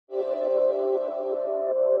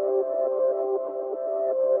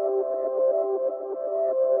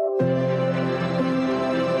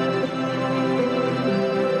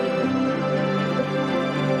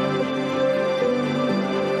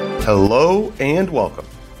Hello and welcome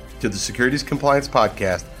to the Securities Compliance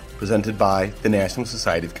Podcast presented by the National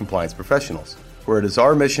Society of Compliance Professionals, where it is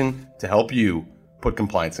our mission to help you put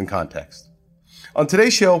compliance in context. On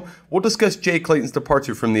today's show, we'll discuss Jay Clayton's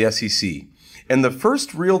departure from the SEC and the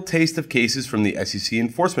first real taste of cases from the SEC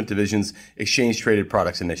Enforcement Division's Exchange Traded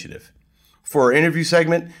Products Initiative. For our interview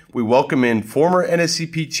segment, we welcome in former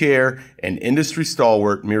NSCP chair and industry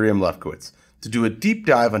stalwart Miriam Lefkowitz to do a deep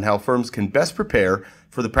dive on how firms can best prepare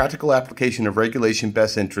for the practical application of regulation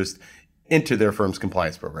best interest into their firm's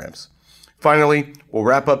compliance programs. Finally, we'll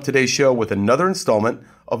wrap up today's show with another installment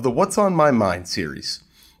of the What's on My Mind series,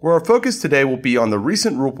 where our focus today will be on the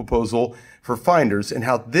recent rule proposal for finders and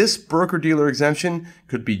how this broker-dealer exemption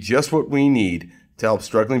could be just what we need to help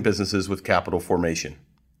struggling businesses with capital formation.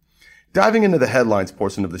 Diving into the headlines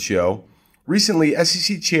portion of the show, recently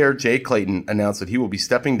SEC Chair Jay Clayton announced that he will be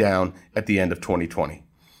stepping down at the end of 2020.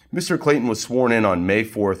 Mr. Clayton was sworn in on May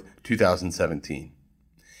 4th, 2017.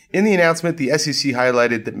 In the announcement, the SEC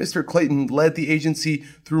highlighted that Mr. Clayton led the agency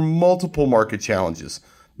through multiple market challenges,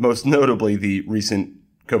 most notably the recent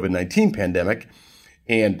COVID-19 pandemic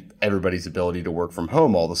and everybody's ability to work from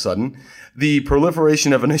home all of a sudden, the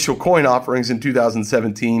proliferation of initial coin offerings in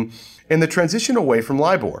 2017, and the transition away from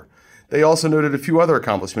LIBOR. They also noted a few other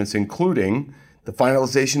accomplishments, including the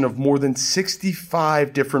finalization of more than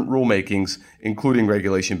 65 different rulemakings, including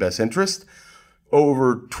regulation best interest,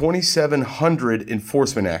 over 2,700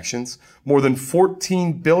 enforcement actions, more than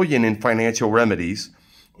 $14 billion in financial remedies,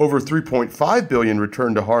 over $3.5 billion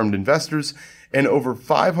returned to harmed investors, and over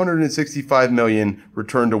 $565 million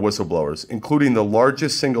returned to whistleblowers, including the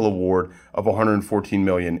largest single award of $114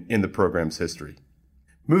 million in the program's history.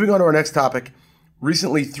 Moving on to our next topic.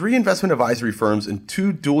 Recently, 3 investment advisory firms and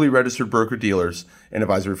 2 duly registered broker-dealers and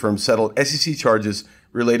advisory firms settled SEC charges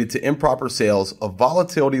related to improper sales of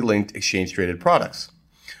volatility-linked exchange-traded products.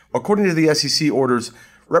 According to the SEC orders,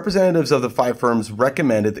 representatives of the 5 firms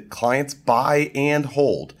recommended that clients buy and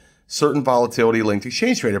hold certain volatility-linked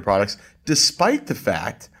exchange-traded products, despite the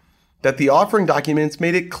fact that the offering documents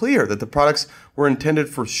made it clear that the products were intended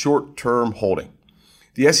for short-term holding.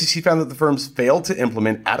 The SEC found that the firms failed to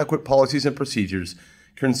implement adequate policies and procedures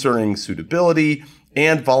concerning suitability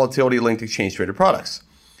and volatility-linked exchange-traded products.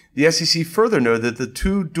 The SEC further noted that the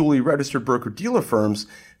 2 duly registered broker-dealer firms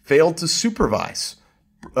failed to supervise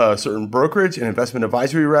certain brokerage and investment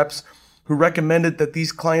advisory reps who recommended that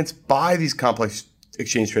these clients buy these complex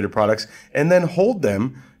exchange-traded products and then hold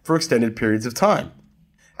them for extended periods of time.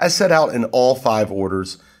 As set out in all 5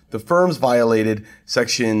 orders, the firms violated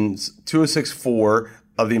sections 206(4)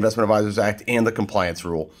 of the Investment Advisors Act and the compliance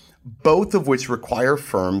rule, both of which require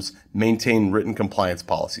firms maintain written compliance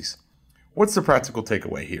policies. What's the practical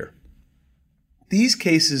takeaway here? These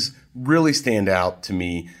cases really stand out to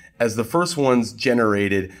me as the first ones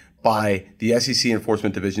generated by the SEC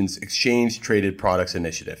Enforcement Division's Exchange Traded Products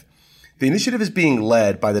Initiative. The initiative is being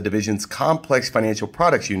led by the division's Complex Financial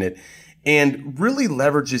Products Unit and really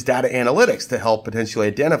leverages data analytics to help potentially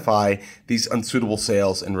identify these unsuitable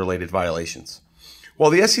sales and related violations. While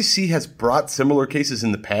the SEC has brought similar cases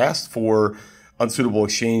in the past for unsuitable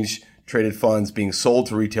exchange-traded funds being sold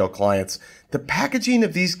to retail clients, the packaging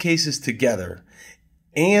of these cases together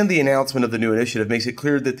and the announcement of the new initiative makes it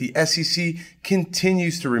clear that the SEC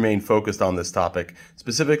continues to remain focused on this topic,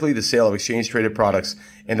 specifically the sale of exchange-traded products,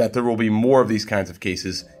 and that there will be more of these kinds of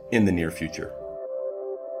cases in the near future.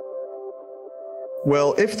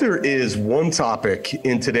 Well, if there is one topic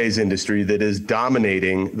in today's industry that is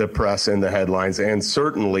dominating the press and the headlines, and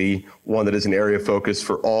certainly one that is an area of focus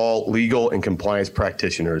for all legal and compliance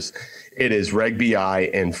practitioners, it is Reg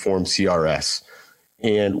BI and Form CRS.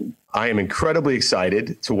 And I am incredibly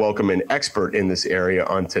excited to welcome an expert in this area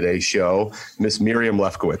on today's show, Ms. Miriam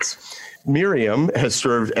Lefkowitz. Miriam has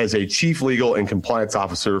served as a chief legal and compliance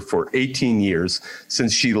officer for 18 years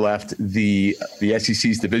since she left the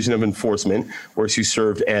SEC's Division of Enforcement, where she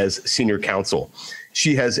served as senior counsel.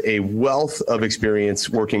 She has a wealth of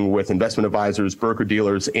experience working with investment advisors,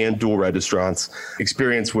 broker-dealers, and dual registrants,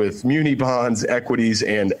 experience with muni bonds, equities,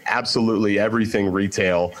 and absolutely everything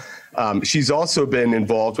retail. She's also been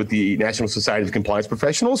involved with the National Society of Compliance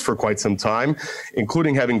Professionals for quite some time,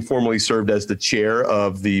 including having formerly served as the chair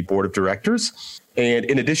of the board of directors. And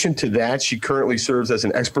in addition to that, she currently serves as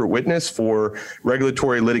an expert witness for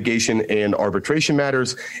regulatory litigation and arbitration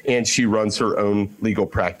matters, and she runs her own legal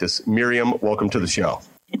practice. Miriam, welcome to the show.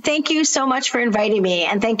 Thank you so much for inviting me.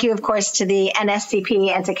 And thank you, of course, to the NSCP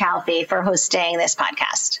and to CalFI for hosting this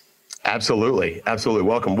podcast. Absolutely. Absolutely.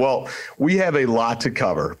 Welcome. Well, we have a lot to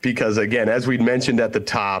cover because, again, as we mentioned at the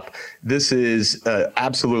top, this is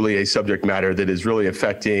absolutely a subject matter that is really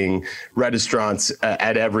affecting registrants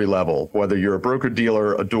at every level, whether you're a broker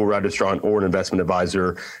dealer, a dual registrant, or an investment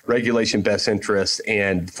advisor. Regulation best interest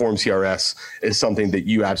and Form CRS is something that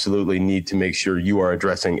you absolutely need to make sure you are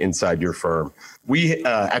addressing inside your firm. We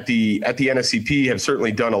at the NFCP have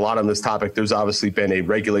certainly done a lot on this topic. There's obviously been a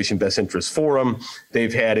regulation best interest forum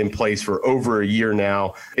they've had in place for over a year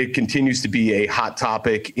now. It continues to be a hot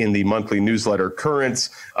topic in the monthly newsletter Currents,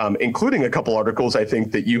 including a couple articles I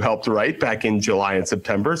think that you helped write back in July and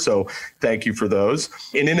September. So thank you for those.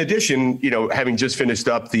 And in addition, having just finished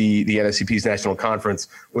up the NFCP's national conference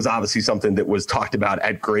was obviously something that was talked about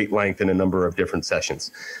at great length in a number of different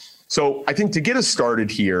sessions. So I think to get us started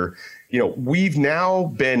here, we've now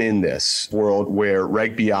been in this world where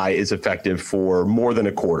Reg BI is effective for more than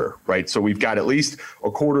a quarter, right? So we've got at least a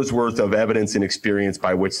quarter's worth of evidence and experience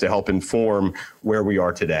by which to help inform where we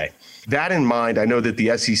are today. That in mind, I know that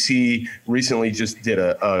the SEC recently just did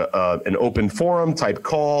an open forum type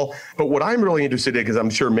call. But what I'm really interested in, because I'm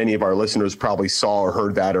sure many of our listeners probably saw or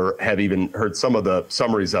heard that or have even heard some of the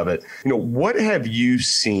summaries of it, what have you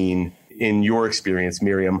seen in your experience,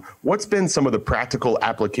 Miriam? What's been some of the practical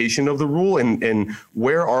application of the rule and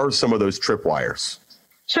where are some of those tripwires?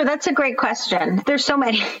 Sure, that's a great question. There's so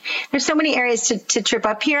many areas to trip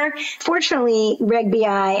up here. Fortunately, Reg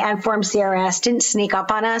BI and Form CRS didn't sneak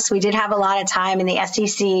up on us. We did have a lot of time, and the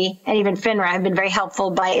SEC and even FINRA have been very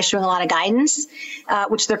helpful by issuing a lot of guidance,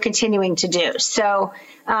 which they're continuing to do. So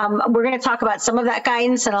we're going to talk about some of that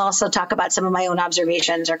guidance, and I'll also talk about some of my own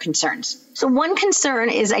observations or concerns. So one concern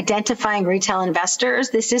is identifying retail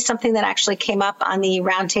investors. This is something that actually came up on the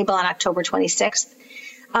roundtable on October 26th.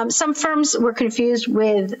 Some firms were confused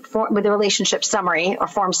with the relationship summary or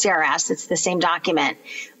Form CRS. It's the same document.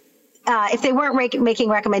 If they weren't making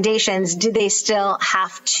recommendations, did they still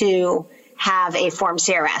have to have a Form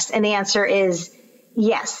CRS? And the answer is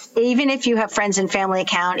yes. Even if you have friends and family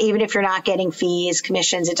account, even if you're not getting fees,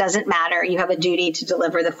 commissions, it doesn't matter. You have a duty to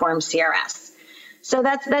deliver the Form CRS. So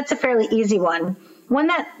that's a fairly easy one. One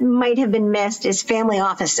that might have been missed is family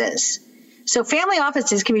offices. So family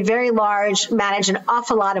offices can be very large, manage an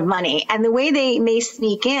awful lot of money. And the way they may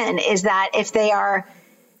sneak in is that if they are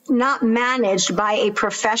not managed by a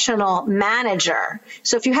professional manager.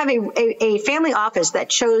 So if you have a family office that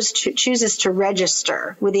chooses to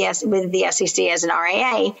register with the SEC as an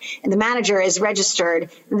RIA and the manager is registered,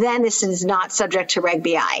 then this is not subject to Reg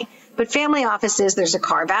BI. But family offices, there's a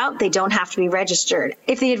carve out. They don't have to be registered.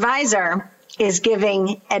 If the advisor is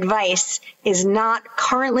giving advice is not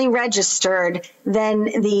currently registered, then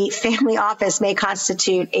the family office may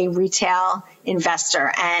constitute a retail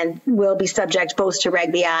investor and will be subject both to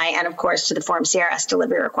Reg BI and, of course, to the Form CRS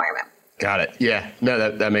delivery requirement. Got it. Yeah,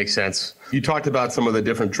 no, that makes sense. You talked about some of the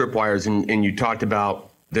different tripwires and you talked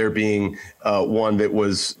about there being one that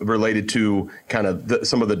was related to kind of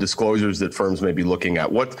some of the disclosures that firms may be looking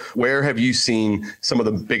at. Where have you seen some of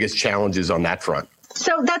the biggest challenges on that front?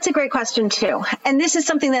 So that's a great question, too. And this is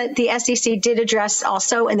something that the SEC did address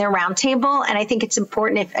also in their roundtable. And I think it's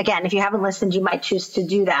important, if you haven't listened, you might choose to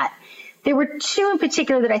do that. There were two in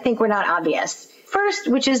particular that I think were not obvious. First,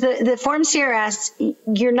 which is the Form CRS,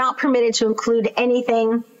 you're not permitted to include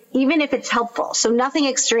anything, even if it's helpful. So nothing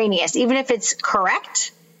extraneous, even if it's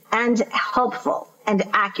correct and helpful and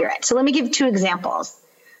accurate. So let me give two examples.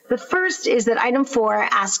 The first is that item 4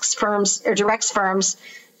 asks firms or directs firms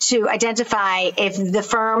to identify if the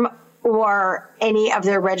firm or any of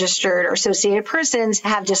their registered or associated persons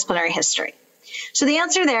have disciplinary history. So the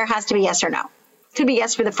answer there has to be yes or no. It could be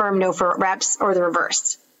yes for the firm, no for reps, or the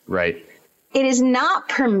reverse. Right. It is not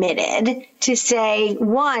permitted to say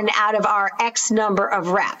 1 out of our X number of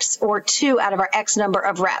reps or 2 out of our X number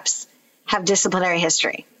of reps have disciplinary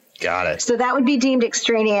history. Got it. So that would be deemed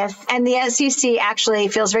extraneous. And the SEC actually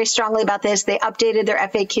feels very strongly about this. They updated their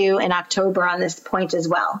FAQ in October on this point as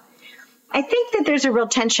well. I think that there's a real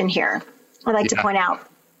tension here, I'd like to point out.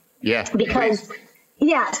 Yeah. Because,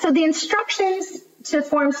 so the instructions to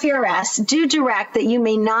Form CRS do direct that you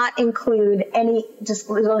may not include any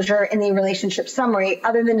disclosure in the relationship summary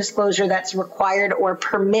other than disclosure that's required or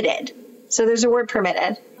permitted. So there's a word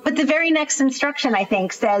permitted. But the very next instruction, I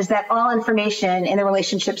think, says that all information in the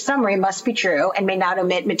relationship summary must be true and may not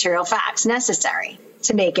omit material facts necessary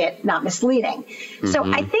to make it not misleading. Mm-hmm. So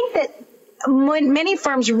I think that many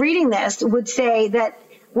firms reading this would say that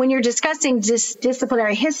when you're discussing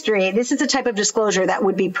disciplinary history, this is the type of disclosure that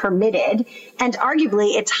would be permitted. And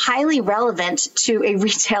arguably, it's highly relevant to a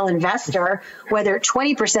retail investor, whether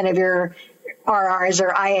 20% of your RRs or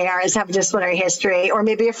IARs have a disciplinary history, or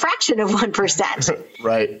maybe a fraction of 1%.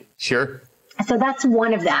 Right. Sure. So that's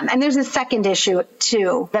one of them. And there's a second issue,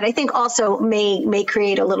 too, that I think also may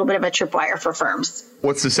create a little bit of a tripwire for firms.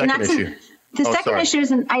 What's the second issue? The second issue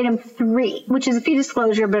is in item 3, which is a fee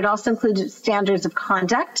disclosure, but it also includes standards of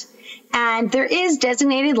conduct. And there is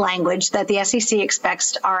designated language that the SEC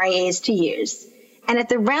expects RIAs to use. And at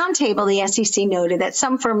the roundtable, the SEC noted that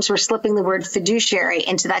some firms were slipping the word fiduciary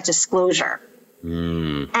into that disclosure.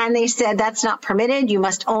 And they said that's not permitted. You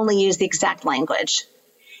must only use the exact language.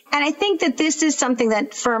 And I think that this is something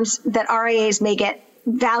that firms, that RIAs may get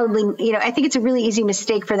validly, I think it's a really easy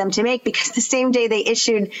mistake for them to make, because the same day they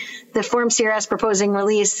issued the Form CRS proposing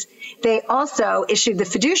release, they also issued the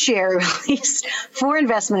fiduciary release for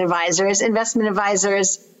investment advisors. Investment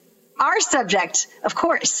advisors are subject, of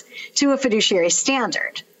course, to a fiduciary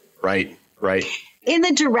standard. Right. In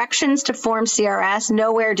the directions to Form CRS,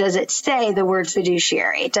 nowhere does it say the word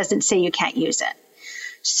fiduciary. It doesn't say you can't use it.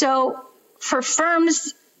 So for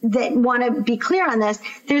firms that want to be clear on this,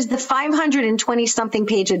 there's the 520-something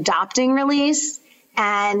page adopting release,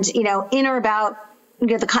 and, in or about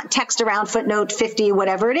the text around footnote 50,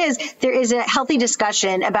 whatever it is, there is a healthy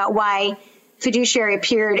discussion about why fiduciary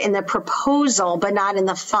appeared in the proposal but not in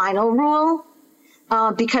the final rule,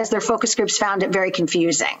 because their focus groups found it very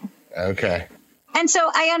confusing. Okay. And so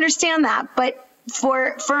I understand that, but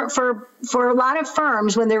for a lot of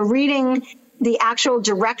firms, when they're reading the actual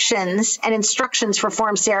directions and instructions for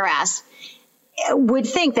Form CRS, would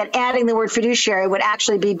think that adding the word fiduciary would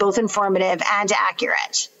actually be both informative and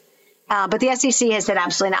accurate. But the SEC has said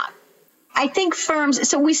absolutely not. I think firms,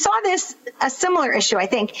 so we saw a similar issue, I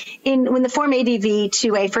think, when the Form ADV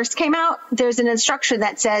 2A first came out. There's an instruction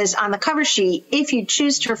that says on the cover sheet, if you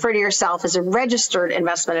choose to refer to yourself as a registered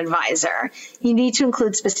investment advisor, you need to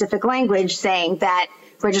include specific language saying that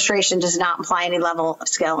registration does not imply any level of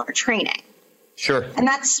skill or training. Sure. And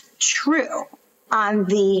that's true on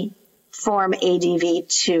the Form ADV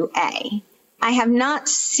 2A. I have not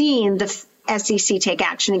seen the SEC take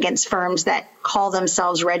action against firms that call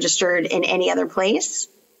themselves registered in any other place.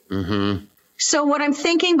 Mm-hmm. So what I'm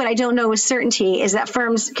thinking, but I don't know with certainty, is that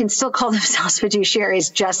firms can still call themselves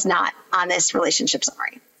fiduciaries, just not on this relationship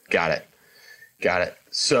summary. Got it.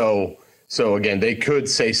 So again, they could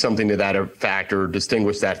say something to that fact or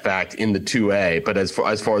distinguish that fact in the 2A, but as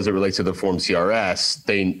far as it relates to the Form CRS,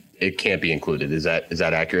 it can't be included. Is that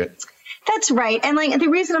accurate? That's right. And the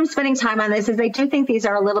reason I'm spending time on this is I do think these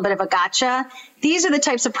are a little bit of a gotcha. These are the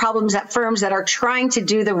types of problems that firms that are trying to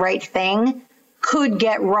do the right thing could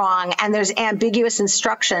get wrong. And there's ambiguous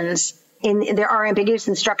instructions there are ambiguous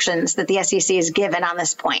instructions that the SEC has given on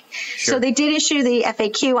this point. Sure. So they did issue the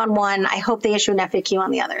FAQ on one. I hope they issue an FAQ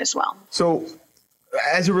on the other as well. So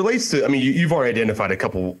as it relates to, you've already identified a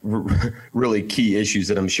couple really key issues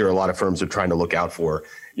that I'm sure a lot of firms are trying to look out for.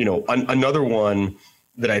 Another one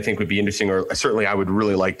that I think would be interesting, or certainly I would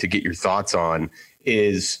really like to get your thoughts on,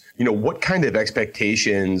 is, what kind of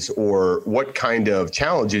expectations or what kind of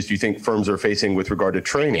challenges do you think firms are facing with regard to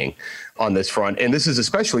training on this front? And this is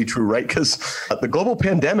especially true, right? Because the global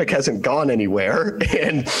pandemic hasn't gone anywhere,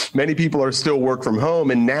 and many people are still work from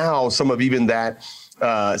home. And now some of the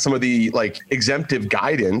exemptive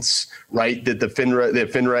guidance, right, that the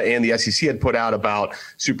FINRA and the SEC had put out about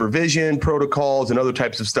supervision protocols and other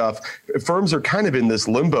types of stuff. Firms are kind of in this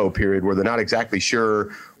limbo period where they're not exactly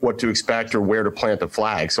sure what to expect or where to plant the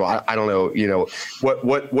flag. So I don't know,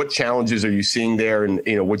 what challenges are you seeing there,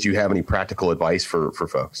 and would you have any practical advice for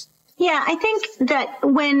folks? Yeah, I think that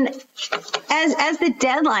as the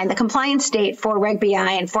deadline, the compliance date for Reg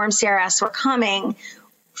BI and Form CRS were coming,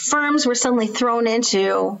 firms were suddenly thrown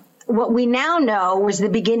into what we now know was the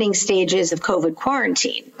beginning stages of COVID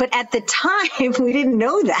quarantine. But at the time, we didn't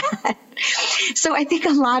know that. So I think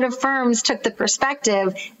a lot of firms took the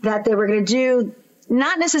perspective that they were going to do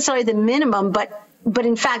not necessarily the minimum, but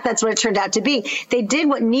in fact, that's what it turned out to be. They did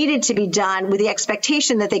what needed to be done with the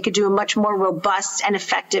expectation that they could do a much more robust and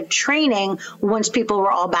effective training once people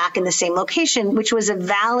were all back in the same location, which was a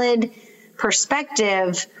valid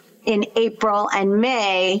perspective in April and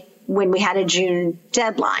May when we had a June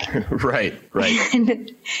deadline. Right.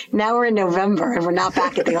 And now we're in November and we're not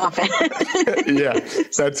back at the office. Yeah,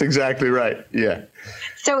 that's exactly right. Yeah.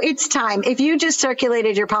 So it's time. If you just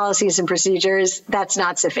circulated your policies and procedures, that's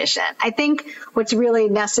not sufficient. I think what's really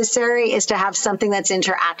necessary is to have something that's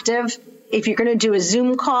interactive. If you're going to do a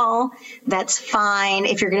Zoom call, that's fine.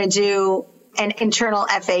 If you're going to do an internal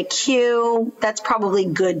FAQ, that's probably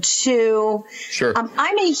good too. Sure.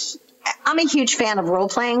 I'm a huge fan of role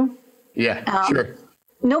playing. Yeah, sure.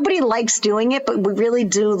 Nobody likes doing it, but we really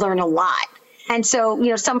do learn a lot. And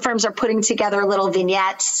so, some firms are putting together little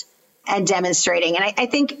vignettes and demonstrating. And I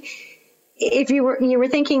think if you were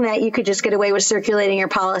thinking that you could just get away with circulating your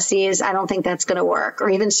policies, I don't think that's going to work, or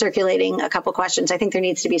even circulating a couple questions. I think there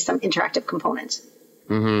needs to be some interactive components.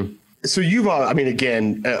 Mm-hmm. So you've,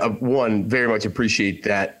 one, very much appreciate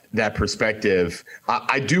that perspective.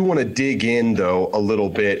 I do want to dig in, though, a little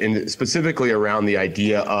bit, and specifically around the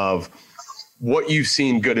idea of what you've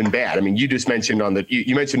seen good and bad. I mean, you just mentioned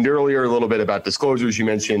you mentioned earlier a little bit about disclosures. You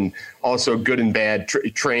mentioned also good and bad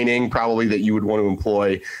training, probably, that you would want to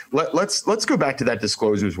employ. Let's go back to that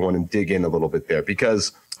disclosures one and dig in a little bit there,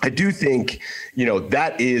 because I do think,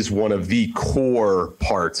 that is one of the core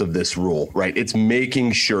parts of this rule, right? It's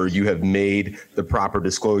making sure you have made the proper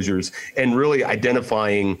disclosures and really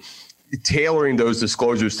tailoring those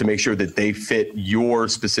disclosures to make sure that they fit your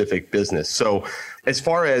specific business. So as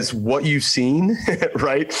far as what you've seen,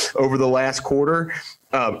 right, over the last quarter,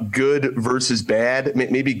 good versus bad,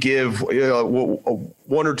 maybe give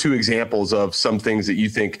one or two examples of some things that you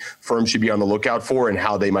think firms should be on the lookout for and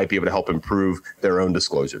how they might be able to help improve their own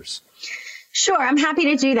disclosures. Sure, I'm happy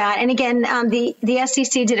to do that. And again, the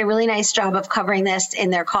SEC did a really nice job of covering this in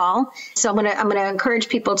their call. So I'm gonna encourage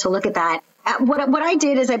people to look at that. What I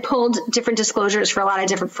did is I pulled different disclosures for a lot of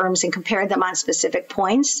different firms and compared them on specific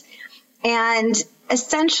points. And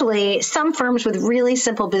essentially, some firms with really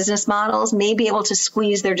simple business models may be able to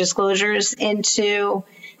squeeze their disclosures into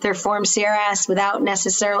their Form CRS without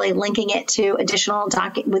necessarily linking it to additional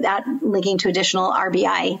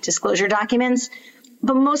RBI disclosure documents.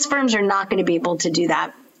 But most firms are not going to be able to do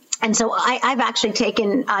that. And so I've actually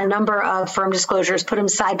taken a number of firm disclosures, put them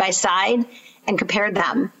side by side, and compared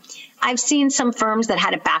them. I've seen some firms that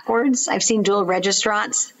had it backwards. I've seen dual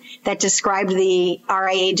registrants that described the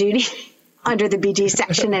RIA duty under the BD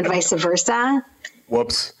section and vice versa.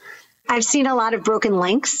 Whoops. I've seen a lot of broken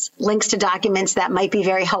links to documents that might be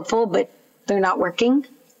very helpful, but they're not working.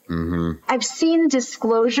 Mm-hmm. I've seen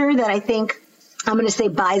disclosure that I think, I'm going to say,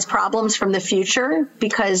 buys problems from the future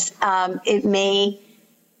because it may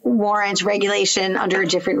warrant regulation under a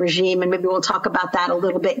different regime. And maybe we'll talk about that a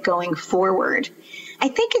little bit going forward. I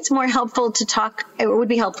think it would be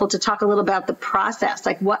helpful to talk a little about the process,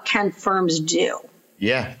 like what can firms do?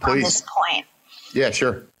 Yeah, please. On this point. Yeah,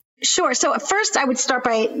 sure. Sure. So at first I would start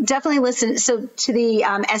by definitely listen. So to the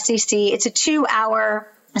SEC, it's a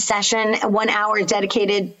 2-hour session. 1 hour is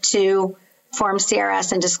dedicated to Form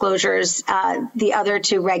CRS and disclosures, the other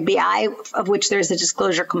to Reg BI, of which there's a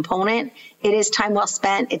disclosure component. It is time well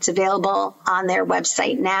spent. It's available on their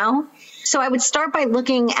website now. So I would start by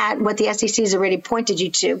looking at what the SEC has already pointed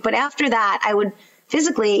you to. But after that, I would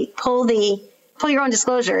physically pull your own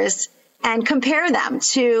disclosures and compare them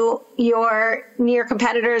to your near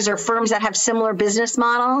competitors or firms that have similar business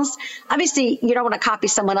models. Obviously, you don't want to copy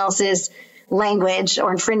someone else's language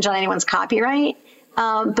or infringe on anyone's copyright.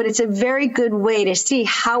 But it's a very good way to see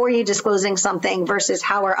how are you disclosing something versus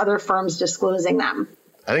how are other firms disclosing them.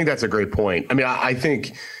 I think that's a great point. I mean, I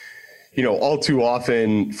think, all too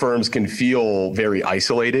often firms can feel very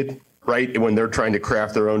isolated, right? When they're trying to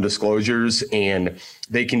craft their own disclosures, and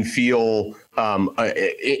they can feel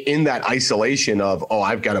in that isolation of,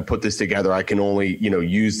 I've got to put this together. I can only,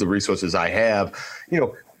 use the resources I have.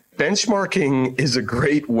 Benchmarking is a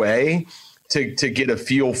great way to get a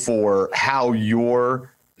feel for how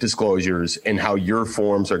your disclosures and how your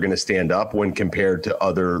forms are going to stand up when compared to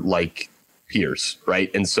other like peers,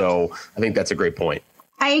 right? And so I think that's a great point.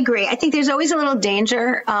 I agree. I think there's always a little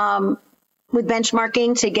danger with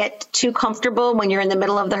benchmarking to get too comfortable when you're in the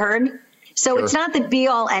middle of the herd. So Sure. It's not the be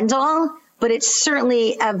all end all, but it's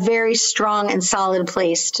certainly a very strong and solid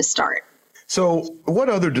place to start. So what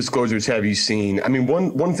other disclosures have you seen? I mean,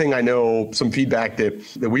 one thing I know, some feedback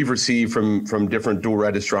that we've received from different dual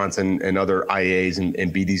registrants and other IAs and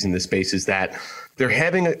BDs in this space is that they're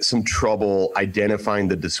having some trouble identifying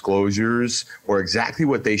the disclosures or exactly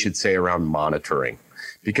what they should say around monitoring,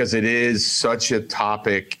 because it is such a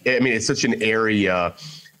topic. I mean, it's such an area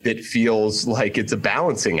that feels like it's a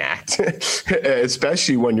balancing act,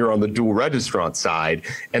 especially when you're on the dual registrant side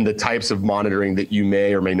and the types of monitoring that you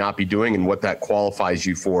may or may not be doing and what that qualifies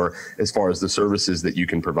you for as far as the services that you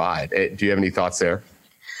can provide. Do you have any thoughts there?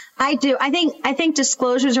 I do. I think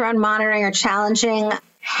disclosures around monitoring are challenging,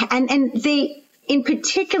 and they, in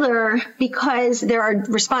particular, because there are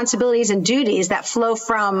responsibilities and duties that flow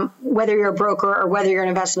from whether you're a broker or whether you're an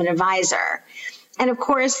investment advisor. And of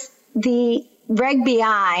course, the Reg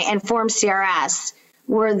BI and Form CRS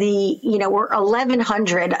were were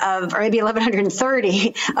 1,100 of, or maybe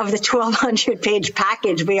 1,130 of the 1,200 page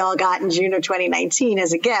package we all got in June of 2019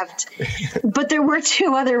 as a gift. But there were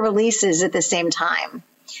 2 other releases at the same time.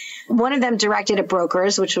 One of them directed at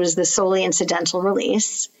brokers, which was the solely incidental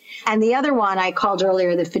release. And the other one I called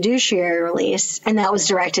earlier the fiduciary release, and that was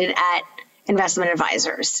directed at investment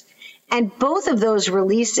advisors. And both of those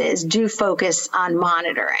releases do focus on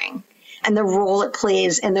monitoring and the role it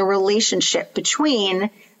plays in the relationship between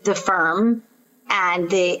the firm and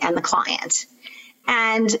the client.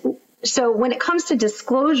 And so when it comes to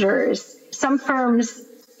disclosures, some firms,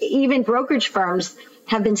 even brokerage firms,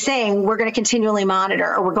 have been saying we're going to continually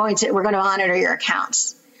monitor, or we're going to monitor your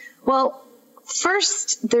accounts. Well,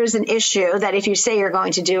 first, there's an issue that if you say you're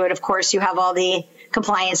going to do it, of course, you have all the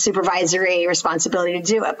compliance supervisory responsibility to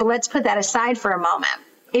do it. But let's put that aside for a moment.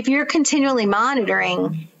 If you're continually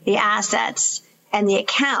monitoring the assets and the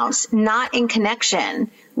accounts, not in connection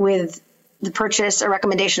with the purchase or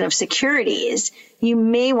recommendation of securities, you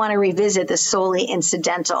may want to revisit the solely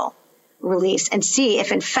incidental release and see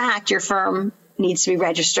if, in fact, your firm needs to be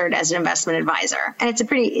registered as an investment advisor. And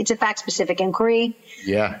it's a fact-specific inquiry.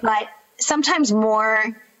 Yeah. But sometimes more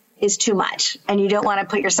is too much, and you don't want to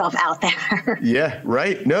put yourself out there. Yeah,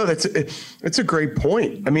 right. No, that's a great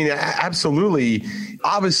point. I mean, absolutely.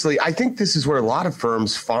 Obviously, I think this is where a lot of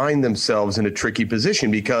firms find themselves in a tricky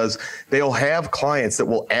position, because they'll have clients that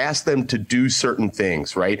will ask them to do certain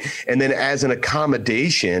things, right? And then as an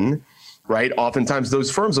accommodation, right, oftentimes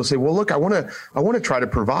those firms will say, well, look, I want to try to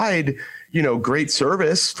provide, great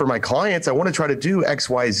service for my clients. I want to try to do X,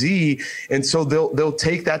 Y, Z. And so they'll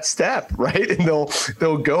take that step, right? And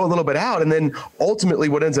they'll go a little bit out. And then ultimately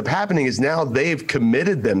what ends up happening is now they've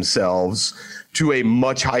committed themselves to a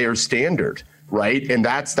much higher standard, right? And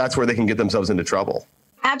that's where they can get themselves into trouble.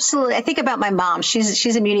 Absolutely. I think about my mom.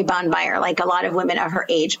 She's a muni bond buyer, like a lot of women of her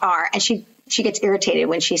age are. And she gets irritated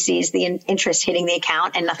when she sees the interest hitting the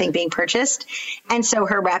account and nothing being purchased. And so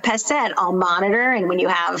her rep has said, I'll monitor. And when you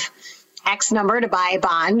have X number to buy a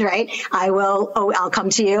bond, right, I'll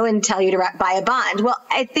come to you and tell you to buy a bond. Well,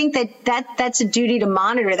 I think that's a duty to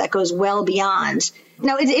monitor that goes well beyond.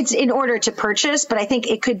 No, it's in order to purchase, but I think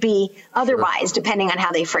it could be otherwise, depending on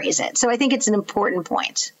how they phrase it. So I think it's an important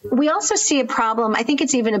point. We also see a problem. I think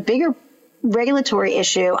it's even a bigger regulatory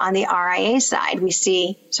issue on the RIA side. We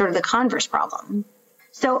see sort of the converse problem.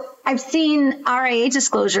 So I've seen RIA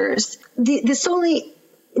disclosures. The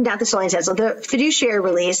fiduciary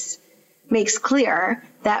release makes clear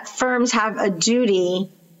that firms have a duty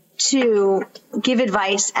to give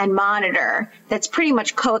advice and monitor that's pretty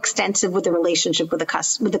much coextensive with the relationship with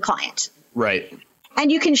the client. Right. And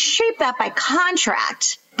you can shape that by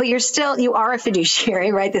contract, but you are a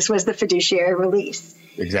fiduciary, right? This was the fiduciary release.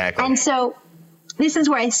 Exactly. And so this is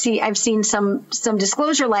where I've seen some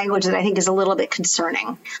disclosure language that I think is a little bit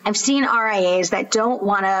concerning. I've seen RIAs that don't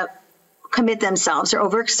want to commit themselves or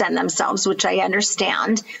overextend themselves, which I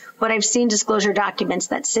understand. But I've seen disclosure documents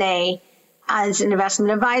that say, as an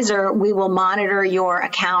investment advisor, we will monitor your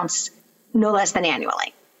accounts no less than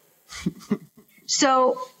annually.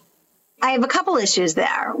 So I have a couple issues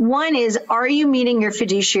there. One is, are you meeting your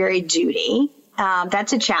fiduciary duty?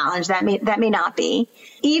 That's a challenge. That may not be.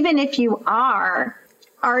 Even if you are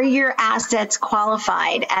your assets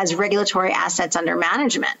qualified as regulatory assets under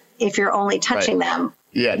management if you're only touching them?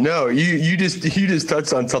 Yeah, no, you just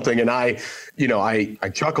touched on something, and I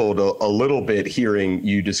chuckled a little bit hearing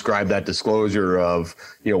you describe that disclosure of,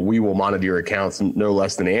 we will monitor your accounts no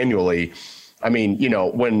less than annually. I mean,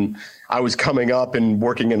 when I was coming up and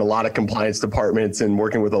working in a lot of compliance departments and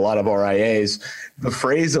working with a lot of RIAs, the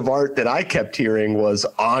phrase of art that I kept hearing was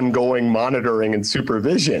ongoing monitoring and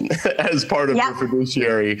supervision as part of your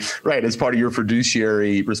fiduciary, right, as part of your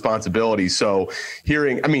fiduciary responsibility. So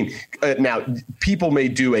now people may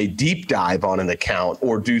do a deep dive on an account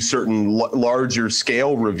or do certain larger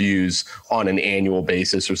scale reviews on an annual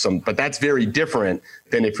basis but that's very different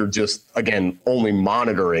than if you're just, again, only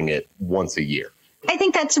monitoring it once a year. I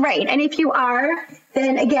think that's right. And if you are,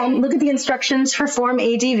 then again, look at the instructions for Form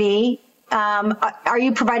ADV. Are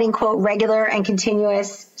you providing, quote, regular and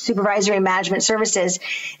continuous supervisory management services?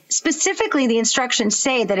 Specifically, the instructions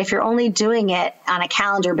say that if you're only doing it on a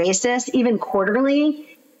calendar basis, even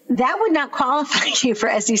quarterly, that would not qualify you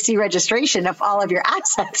for SEC registration if all of your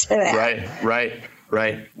assets are there.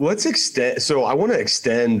 Right. Let's extend. So I want to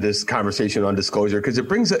extend this conversation on disclosure because it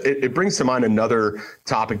brings to mind another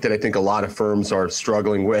topic that I think a lot of firms are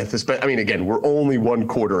struggling with. I mean, again, we're only one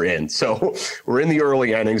quarter in, so we're in the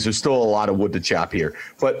early innings. There's still a lot of wood to chop here.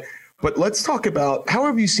 But let's talk about how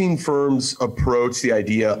have you seen firms approach the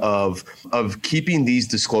idea of keeping these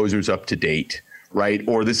disclosures up to date? right?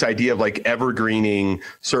 Or this idea of like evergreening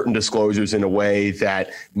certain disclosures in a way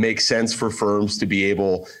that makes sense for firms to be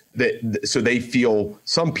able so they feel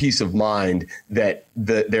some peace of mind that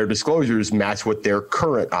their disclosures match what their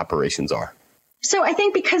current operations are. So I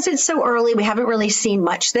think because it's so early, we haven't really seen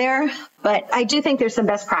much there, but I do think there's some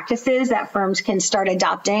best practices that firms can start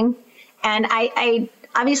adopting. And I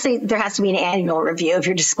obviously there has to be an annual review of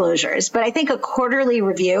your disclosures, but I think a quarterly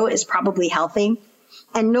review is probably healthy.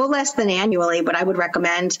 And no less than annually, what I would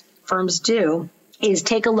recommend firms do is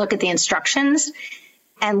take a look at the instructions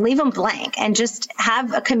and leave them blank and just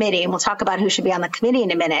have a committee. And we'll talk about who should be on the committee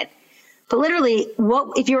in a minute. But literally,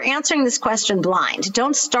 if you're answering this question blind,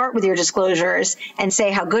 don't start with your disclosures and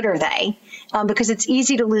say, how good are they? Because it's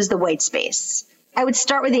easy to lose the white space. I would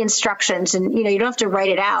start with the instructions and, you don't have to write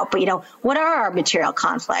it out, but, what are our material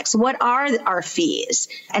conflicts? What are our fees?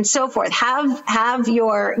 And so forth. Have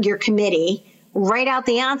your committee write out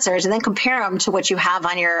the answers and then compare them to what you have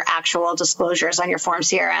on your actual disclosures, on your Form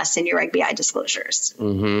CRS and your Reg BI disclosures.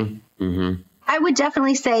 I would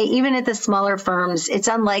definitely say, even at the smaller firms, it's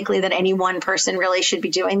unlikely that any one person really should be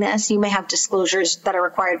doing this. You may have disclosures that are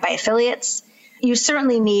required by affiliates. You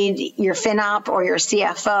certainly need your FinOp or your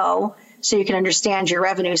CFO so you can understand your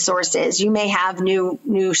revenue sources. You may have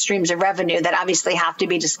new streams of revenue that obviously have to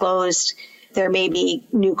be disclosed. There may be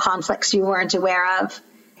new conflicts you weren't aware of.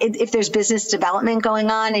 If there's business development going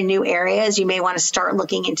on in new areas, you may want to start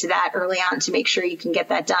looking into that early on to make sure you can get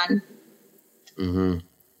that done. Mm-hmm.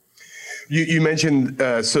 You mentioned,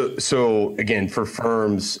 so again, for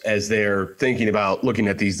firms, as they're thinking about looking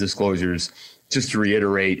at these disclosures, just to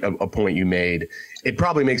reiterate a point you made, it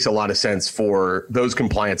probably makes a lot of sense for those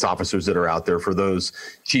compliance officers that are out there, for those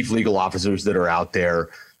chief legal officers that are out there,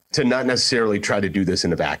 to not necessarily try to do this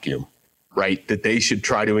in a vacuum, right? That they should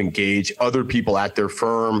try to engage other people at their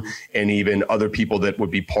firm and even other people that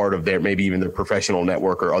would be part of maybe even their professional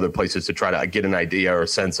network or other places to try to get an idea or a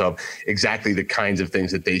sense of exactly the kinds of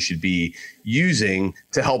things that they should be using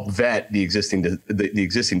to help vet the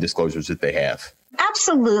existing disclosures that they have.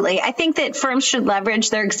 Absolutely. I think that firms should leverage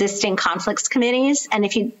their existing conflicts committees.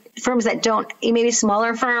 And firms that don't, maybe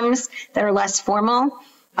smaller firms that are less formal,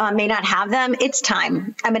 may not have them, it's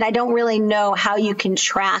time. I mean, I don't really know how you can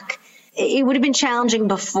track. It would have been challenging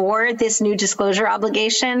before this new disclosure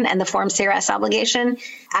obligation and the Form CRS obligation.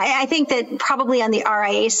 I think that probably on the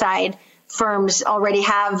RIA side, firms already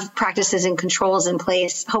have practices and controls in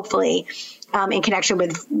place, hopefully, in connection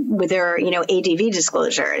with their, ADV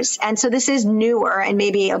disclosures. And so this is newer and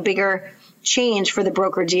maybe a bigger change for the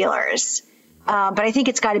broker dealers. But I think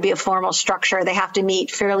it's got to be a formal structure. They have to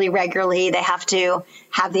meet fairly regularly. They have to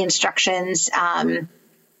have the instructions.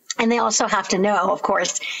 And they also have to know, of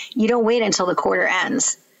course, you don't wait until the quarter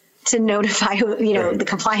ends to notify, the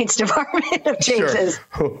compliance department of changes.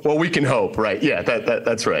 Sure. Well, we can hope, right? Yeah,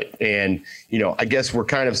 that's right. And, I guess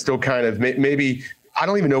we're still maybe, I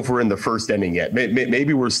don't even know if we're in the first inning yet.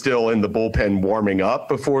 Maybe we're still in the bullpen warming up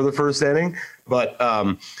before the first inning. But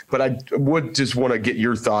I would just want to get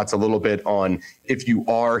your thoughts a little bit on if you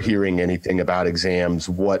are hearing anything about exams,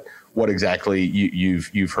 what exactly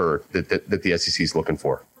you've heard that the SEC is looking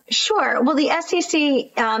for. Sure. Well, the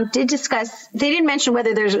SEC did discuss, they didn't mention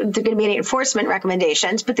whether there's going to be any enforcement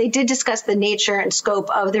recommendations, but they did discuss the nature and scope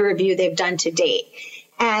of the review they've done to date.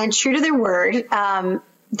 And true to their word,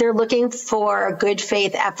 they're looking for good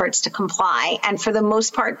faith efforts to comply. And for the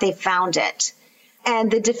most part, they found it.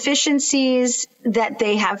 And the deficiencies that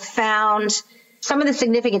they have found, some of the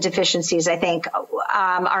significant deficiencies, I think,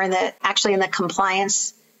 are in the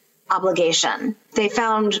compliance obligation. They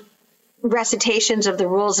found recitations of the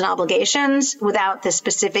rules and obligations without the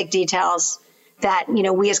specific details that,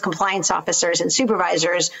 we as compliance officers and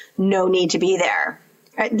supervisors know need to be there.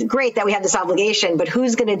 Great that we have this obligation, but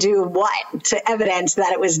who's going to do what to evidence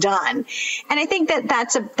that it was done? And I think that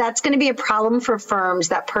that's going to be a problem for firms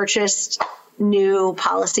that purchased new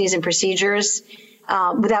policies and procedures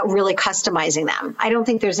without really customizing them. I don't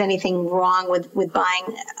think there's anything wrong with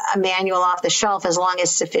buying a manual off the shelf as long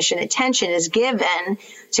as sufficient attention is given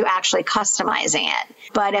to actually customizing it.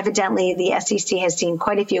 But evidently, the SEC has seen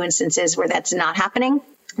quite a few instances where that's not happening.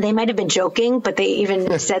 They might have been joking, but they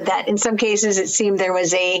even said that in some cases it seemed there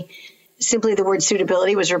was simply the word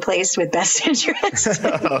suitability was replaced with best interest.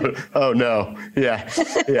 oh no. Yeah.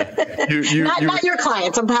 Not your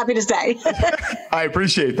clients, I'm happy to say. I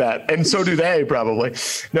appreciate that. And so do they probably.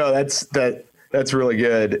 No, that's really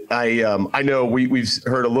good. I know we've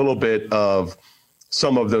heard a little bit of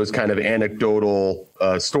some of those kind of anecdotal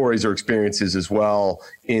stories or experiences as well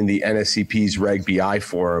in the NSCP's Reg BI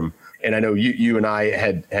forum. And I know you and I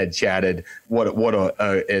had chatted.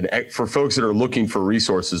 For folks that are looking for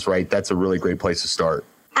resources, right? That's a really great place to start.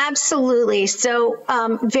 Absolutely. So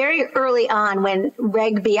very early on, when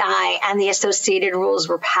Reg BI and the associated rules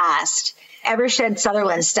were passed, Eversheds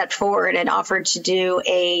Sutherland stepped forward and offered to do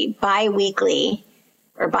a bi-weekly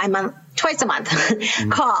or bi-month, twice a month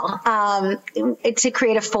call to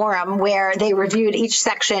create a forum where they reviewed each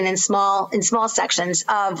section in small sections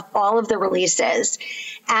of all of the releases.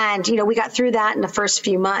 And, we got through that in the first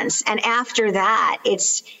few months. And after that,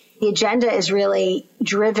 the agenda is really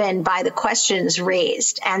driven by the questions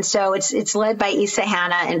raised. And so it's led by Isa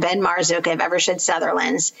Hanna and Ben Marzuk of Eversheds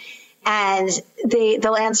Sutherlands. And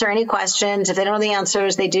they'll answer any questions. If they don't know the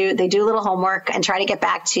answers, they do a little homework and try to get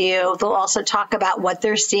back to you. They'll also talk about what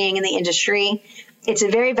they're seeing in the industry. It's a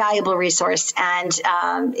very valuable resource. And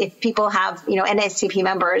if people have, NASCP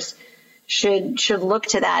members should look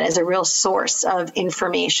to that as a real source of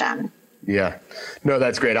information. Yeah, no,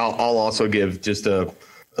 that's great. I'll also give just a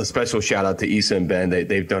special shout out to Isa and Ben.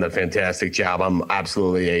 They've done a fantastic job. I'm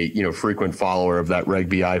absolutely a frequent follower of that Reg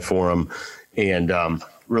BI forum, and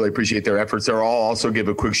really appreciate their efforts there. I'll also give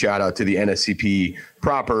a quick shout out to the NSCP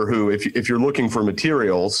proper, who, if you're looking for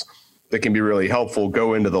materials that can be really helpful,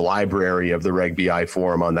 go into the library of the Reg BI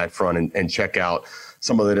forum on that front and check out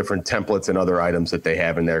some of the different templates and other items that they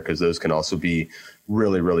have in there, because those can also be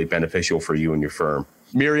really, really beneficial for you and your firm.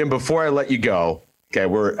 Miriam, before I let you go, okay,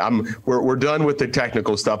 we're done with the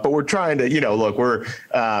technical stuff, but we're trying to, look, we're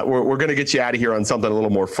going to get you out of here on something a little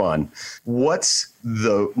more fun. What's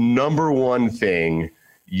the number one thing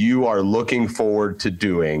you are looking forward to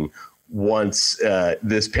doing once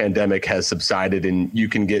this pandemic has subsided and you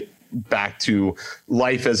can get back to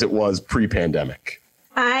life as it was pre-pandemic?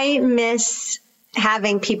 I miss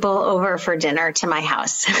having people over for dinner to my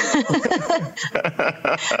house.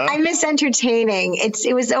 I miss entertaining.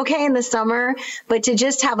 It was okay in the summer, but to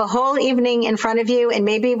just have a whole evening in front of you, and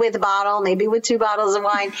maybe with a bottle, maybe with 2 bottles of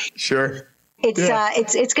wine. Sure.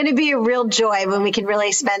 It's going to be a real joy when we can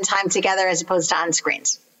really spend time together as opposed to on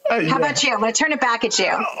screens. How about you? I'm going to turn it back at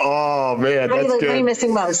you. Oh man, that's good. What are you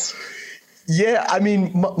missing most? Yeah, I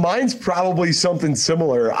mean, mine's probably something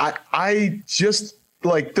similar. I just,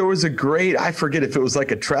 like, there was I forget if it was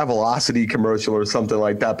like a Travelocity commercial or something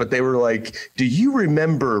like that, but they were like, do you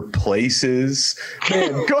remember Places?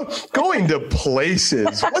 Man, going to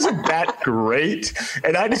Places, wasn't that great?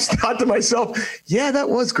 And I just thought to myself, yeah, that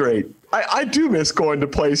was great. I do miss going to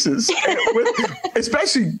places,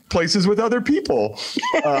 especially places with other people.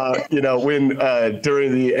 When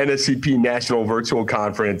during the NSCP National Virtual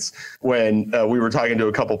Conference, when we were talking to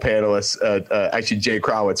a couple panelists, actually Jay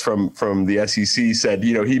Crowitz from the SEC said,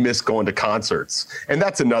 he missed going to concerts. And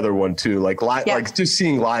that's another one too, like just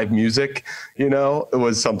seeing live music, it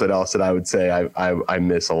was something else that I would say I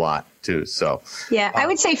miss a lot too. So yeah, I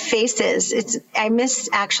would say faces. I miss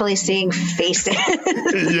actually seeing faces.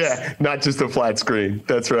 Yeah, not just a flat screen.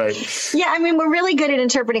 That's right. Yeah, I mean, we're really good at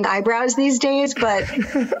interpreting eyebrows these days, but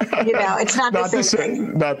it's not the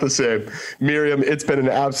same. Not the same. Miriam, it's been an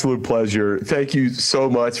absolute pleasure. Thank you so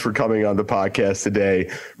much for coming on the podcast today.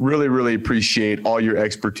 Really, really appreciate all your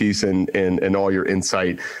expertise and all your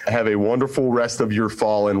insight. Have a wonderful rest of your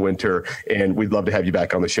fall and winter, and we'd love to have you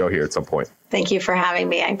back on the show here at some point. Thank you for having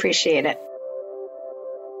me. I appreciate it.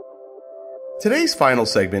 Today's final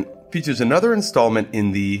segment features another installment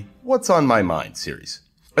in the What's on My Mind series.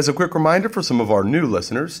 As a quick reminder for some of our new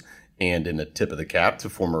listeners, and in a tip of the cap to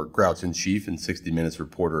former Grouch-in-Chief and 60 Minutes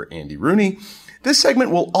reporter Andy Rooney, this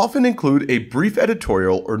segment will often include a brief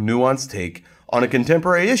editorial or nuanced take on a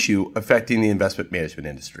contemporary issue affecting the investment management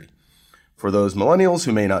industry. For those millennials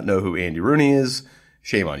who may not know who Andy Rooney is,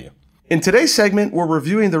 shame on you. In today's segment, we're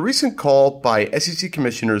reviewing the recent call by SEC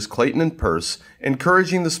Commissioners Clayton and Peirce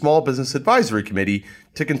encouraging the Small Business Advisory Committee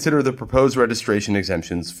to consider the proposed registration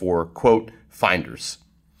exemptions for, quote, finders.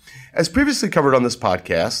 As previously covered on this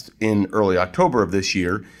podcast, in early October of this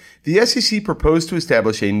year, the SEC proposed to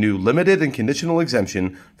establish a new limited and conditional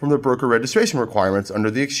exemption from the broker registration requirements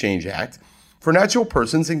under the Exchange Act for natural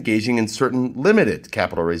persons engaging in certain limited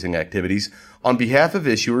capital raising activities on behalf of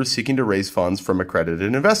issuers seeking to raise funds from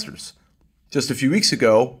accredited investors. Just a few weeks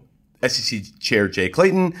ago, SEC Chair Jay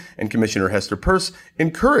Clayton and Commissioner Hester Peirce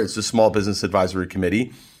encouraged the Small Business Advisory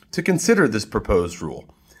Committee to consider this proposed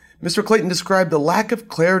rule. Mr. Clayton described the lack of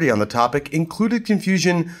clarity on the topic included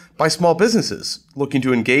confusion by small businesses looking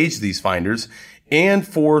to engage these finders and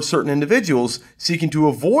for certain individuals seeking to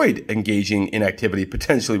avoid engaging in activity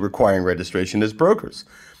potentially requiring registration as brokers.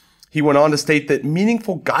 He went on to state that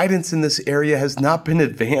meaningful guidance in this area has not been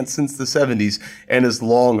advanced since the 70s and is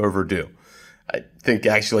long overdue. I think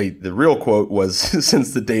actually the real quote was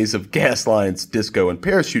since the days of gas lines, disco, and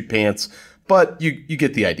parachute pants, but you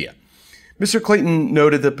get the idea. Mr. Clayton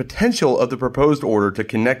noted the potential of the proposed order to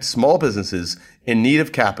connect small businesses in need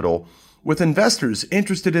of capital with investors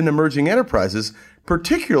interested in emerging enterprises,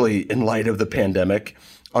 particularly in light of the pandemic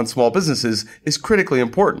on small businesses, is critically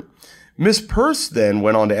important. Ms. Peirce then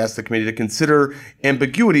went on to ask the committee to consider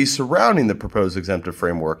ambiguities surrounding the proposed exemptive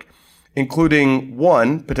framework, including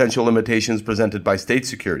 1, potential limitations presented by state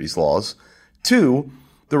securities laws, 2,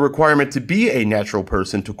 the requirement to be a natural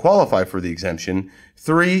person to qualify for the exemption,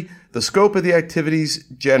 3, the scope of the activities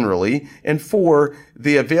generally, and 4,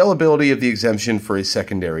 the availability of the exemption for a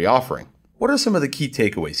secondary offering. What are some of the key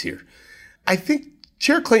takeaways here? I think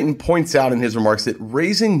Chair Clayton points out in his remarks that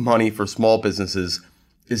raising money for small businesses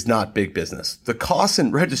is not big business. The costs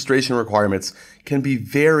and registration requirements can be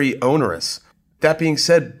very onerous. That being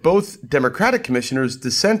said, both Democratic commissioners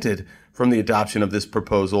dissented from the adoption of this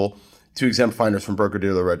proposal to exempt finders from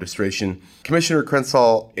broker-dealer registration. Commissioner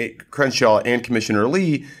Crenshaw and Commissioner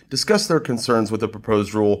Lee discussed their concerns with the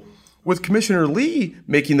proposed rule, with Commissioner Lee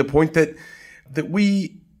making the point that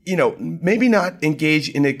we, maybe not engage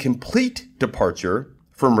in a complete departure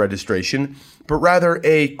from registration, but rather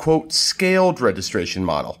a, quote, scaled registration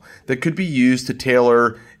model that could be used to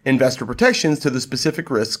tailor investor protections to the specific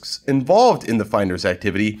risks involved in the finder's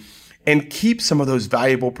activity and keep some of those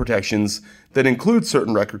valuable protections that include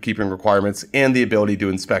certain record-keeping requirements and the ability to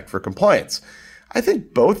inspect for compliance. I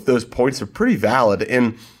think both those points are pretty valid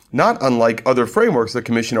and not unlike other frameworks the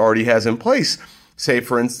Commission already has in place, say,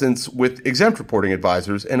 for instance, with exempt reporting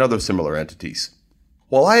advisors and other similar entities.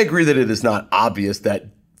 While I agree that it is not obvious that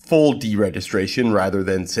full deregistration rather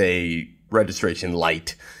than, say, registration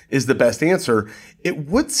light is the best answer, it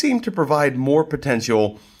would seem to provide more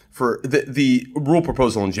potential for the rule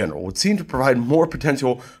proposal in general would seem to provide more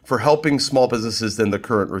potential for helping small businesses than the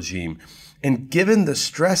current regime. And given the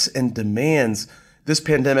stress and demands this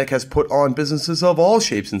pandemic has put on businesses of all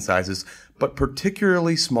shapes and sizes, but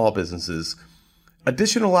particularly small businesses,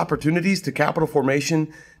 additional opportunities to capital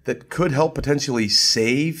formation that could help potentially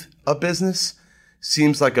save a business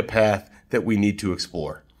seems like a path that we need to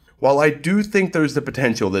explore. While I do think there's the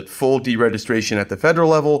potential that full deregistration at the federal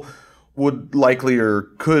level would likely or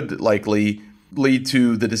could likely lead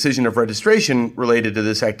to the decision of registration related to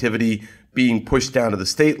this activity being pushed down to the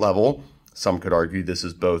state level, some could argue this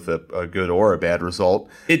is both a good or a bad result,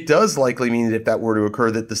 it does likely mean that if that were to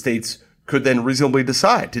occur that the states could then reasonably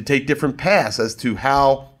decide to take different paths as to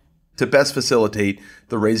how to best facilitate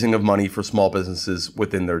the raising of money for small businesses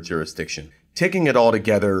within their jurisdiction. Taking it all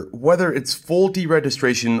together, whether it's full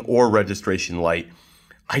deregistration or registration light,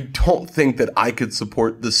 I don't think that I could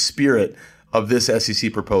support the spirit of this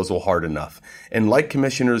SEC proposal hard enough. And like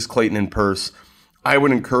Commissioners Clayton and Peirce, I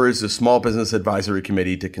would encourage the Small Business Advisory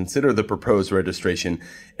Committee to consider the proposed registration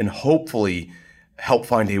and hopefully help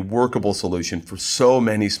find a workable solution for so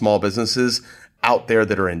many small businesses out there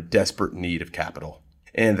that are in desperate need of capital.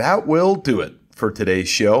 And that will do it for today's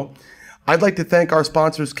show. I'd like to thank our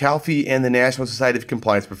sponsors, CalFee and the National Society of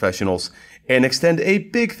Compliance Professionals, and extend a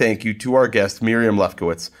big thank you to our guest, Miriam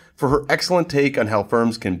Lefkowitz, for her excellent take on how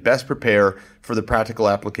firms can best prepare for the practical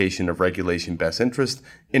application of regulation best interest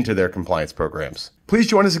into their compliance programs. Please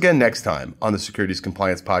join us again next time on the Securities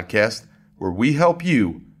Compliance Podcast, where we help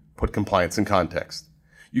you put compliance in context.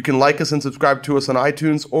 You can like us and subscribe to us on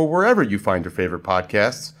iTunes or wherever you find your favorite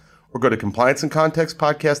podcasts, or go to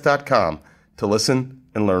complianceincontextpodcast.com to listen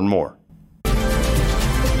and learn more.